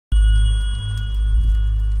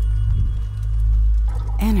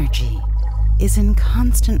energy is in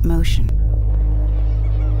constant motion.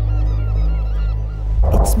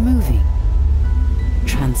 It's moving,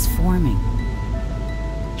 transforming,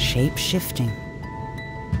 shape-shifting.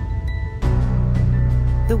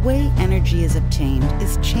 The way energy is obtained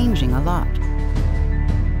is changing a lot.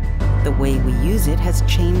 The way we use it has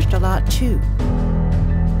changed a lot too.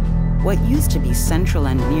 What used to be central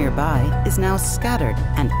and nearby is now scattered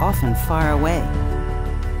and often far away.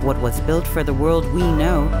 What was built for the world we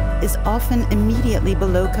know is often immediately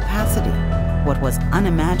below capacity. What was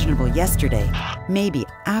unimaginable yesterday may be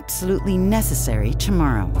absolutely necessary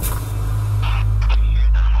tomorrow.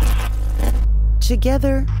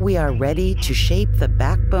 Together, we are ready to shape the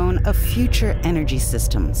backbone of future energy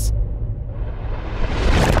systems.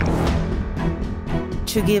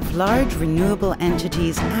 To give large renewable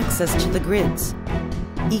entities access to the grids,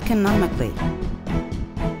 economically.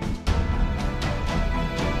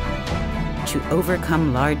 To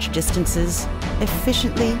overcome large distances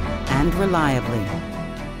efficiently and reliably.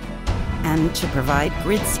 And to provide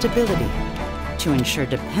grid stability to ensure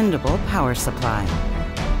dependable power supply.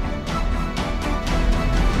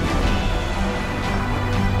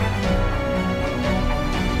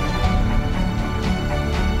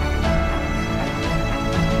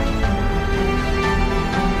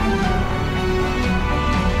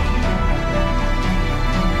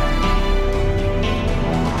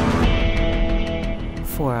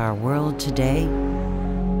 For our world today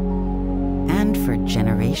and for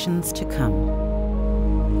generations to come.